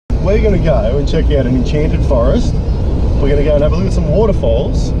we're going to go and check out an enchanted forest. We're going to go and have a look at some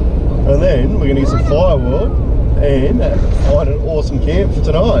waterfalls, and then we're going to get some firewood and find an awesome camp for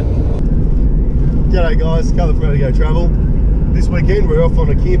tonight. G'day guys, Caleb from How to Go Travel. This weekend we're off on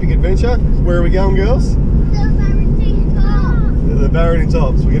a camping adventure. Where are we going, girls? The Barrington Tops. The Barrington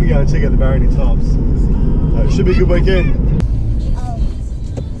Tops. We're going to go and check out the Barrington Tops. It should be a good weekend.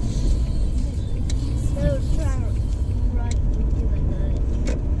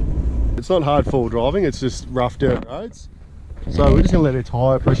 It's not hard fall driving, it's just rough dirt roads. So we're just going to let our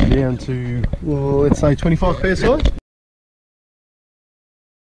tyre pressure down to, well, let's say 25 psi.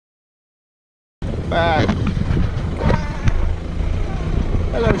 Back.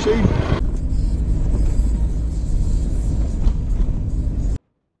 Hello, sheep.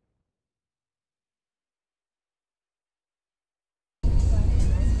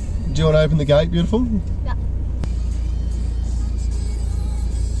 Do you want to open the gate, beautiful? Yeah.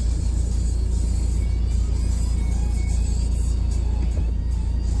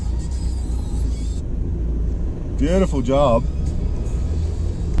 Beautiful job.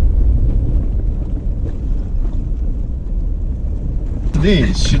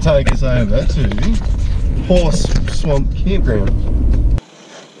 This should take us over to Horse Swamp Campground.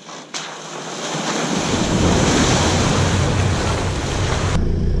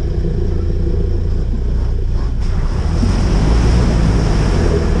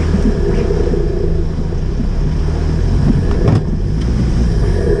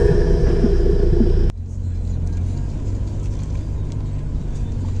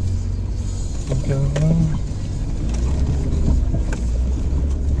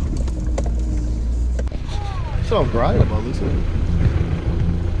 It's an old grader by the looks of it.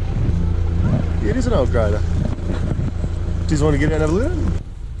 Yeah, it is an old grader. Do you want to get out and have a look at it?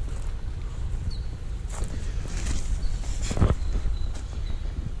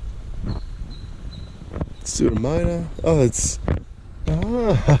 Let's do a motor. Oh, it's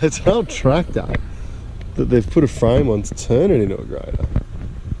an old tractor that they've put a frame on to turn it into a grader.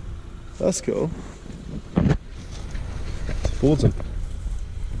 That's cool. It's awesome.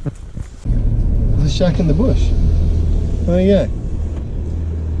 There's a shack in the bush. Oh yeah.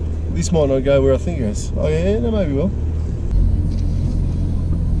 This might not go where I think it is. Oh yeah, no, maybe will.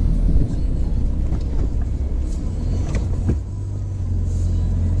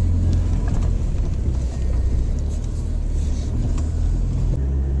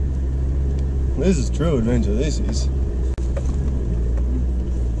 This is true adventure, this is.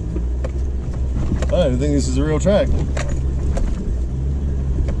 I don't think this is a real track.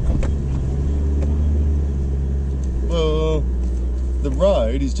 Well, the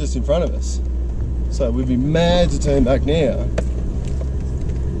road is just in front of us, so we'd be mad to turn back now.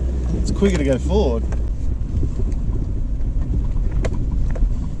 It's quicker to go forward.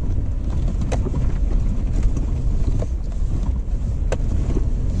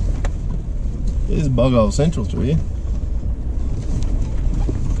 There's bug hole central through here.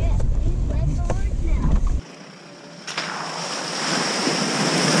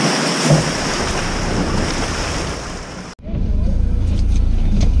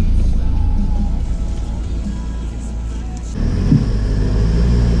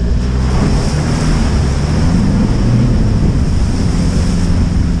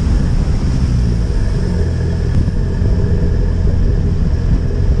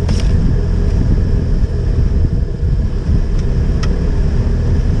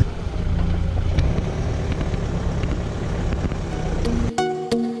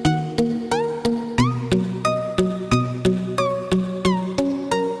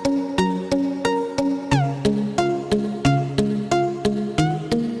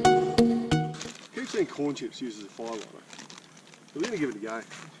 Corn chips used as a fire lighter. We're going to give it a go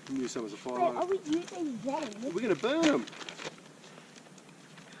and use some as a fire lighter. Are we using them? We're going to burn them.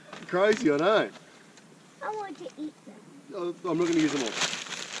 Crazy, I know. I want to eat them. I'm not going to use them all.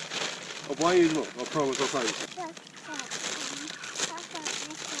 I won't use them all. I promise I'll save you some.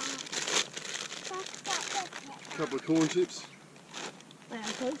 A couple of corn chips. Wow,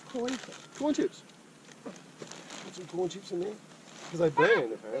 those corn chips. Corn chips. Put some corn chips in there. Because they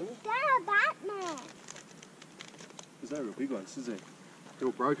burn, apparently. They're Batman. There's no real big ones, is there? They're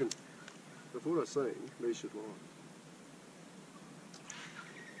all broken. But from what I've seen, these should lie.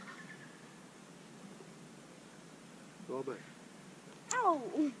 I'll bet. Oh.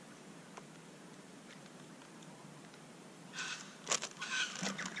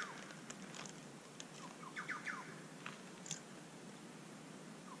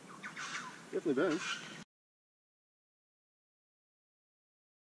 Definitely burns.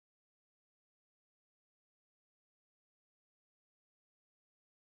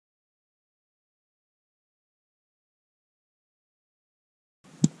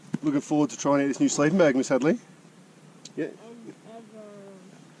 Looking forward to trying out this new sleeping bag, Miss Hadley. Yeah. And ever.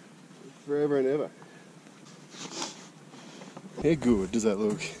 Forever and ever. How good does that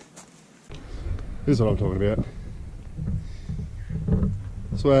look? This is what I'm talking about.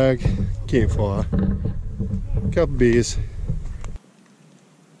 Swag, campfire, couple of beers.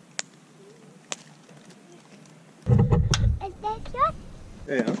 Is that good?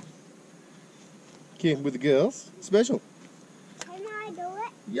 Yeah. Camping with the girls, special. Can I do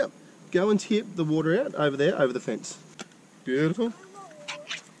it? Yep. Go and tip the water out over there, over the fence. Beautiful.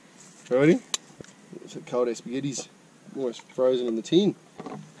 Alrighty. Some cold ass spaghetti's almost frozen in the tin.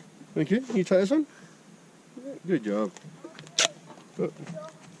 Okay, can you take this one? Yeah, good job. Good.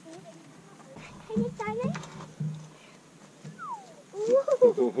 Can you sign it?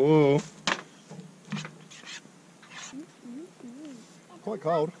 Oh. Quite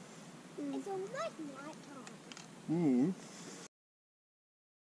cold. It's almost night time. Mm.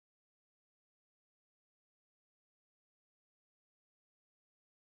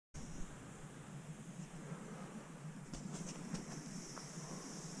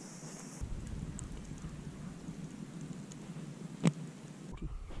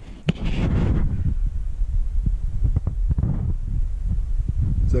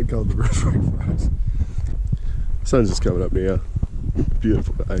 Is that cold the roof for us? Sun's just coming up now.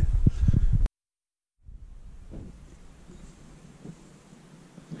 Beautiful day.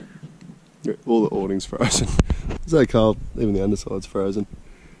 Yeah, all the awning's frozen. It's so cold, even the underside's frozen.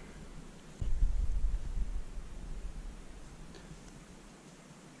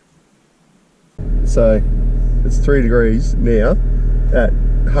 So, it's 3 degrees now at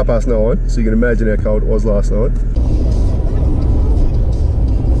 9:30, so you can imagine how cold it was last night.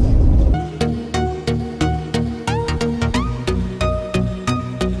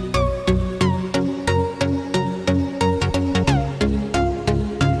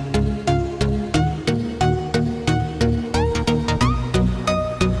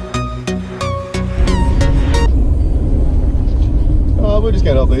 We're just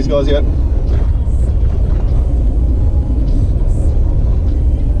going to help these guys out.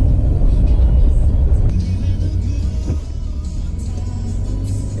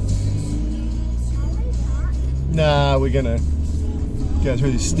 Nah, we're going to go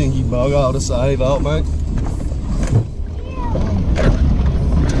through this stinky bog hole to save up, mate.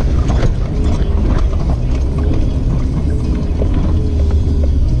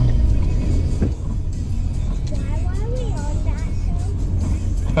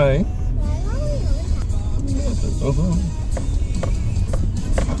 Hey.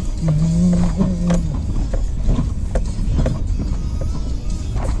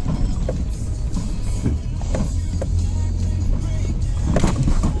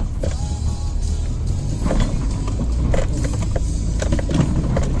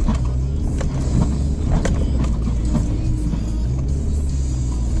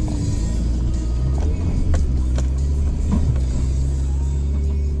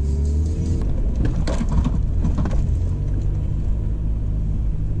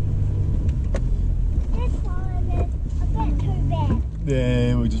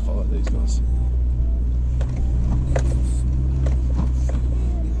 Yeah, we just follow these guys.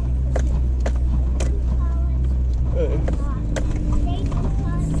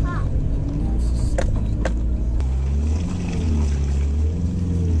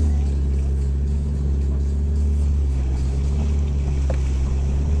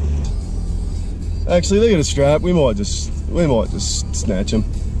 Actually, they got a strap. We might just snatch them.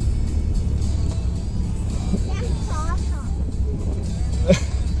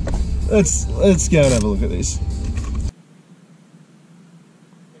 Let's go and have a look at this.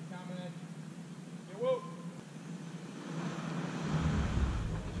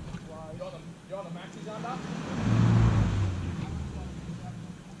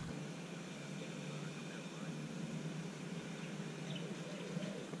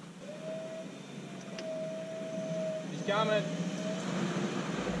 He's coming.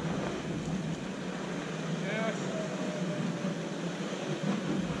 Yes.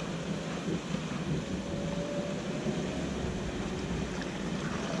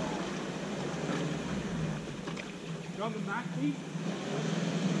 You on the back, Pete?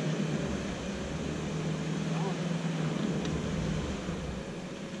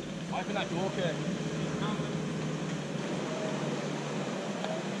 Open that door, Kurt. He's coming.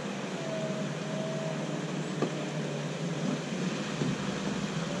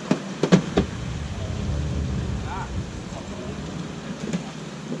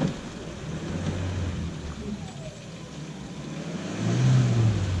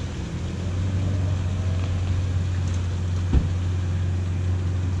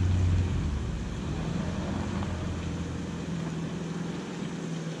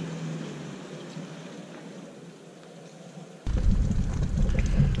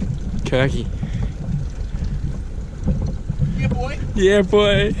 turkey. Yeah, boy. Yeah,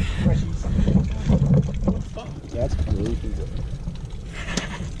 boy. That's creepy.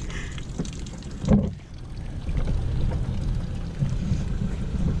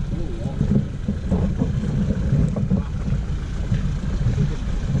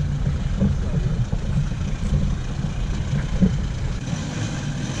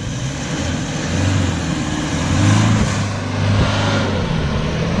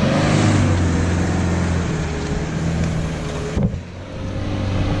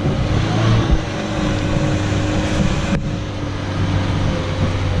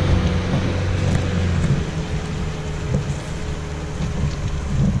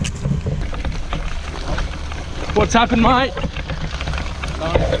 What's happened, mate?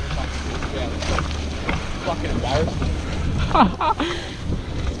 Fucking embarrassing.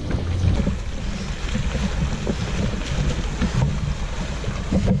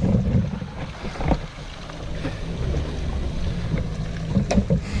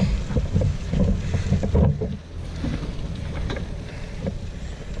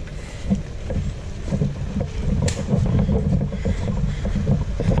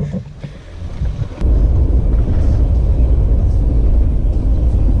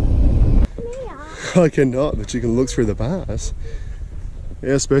 I cannot, but you can look through the bars.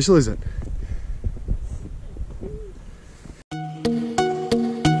 How special is it?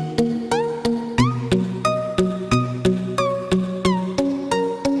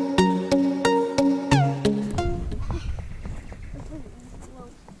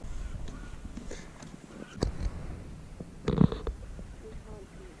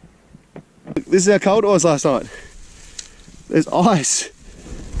 This is how cold it was last night. There's ice.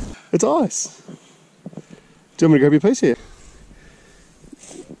 It's ice. Do you want me to grab your piece here?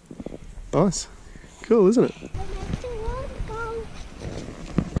 Nice. Cool, isn't it?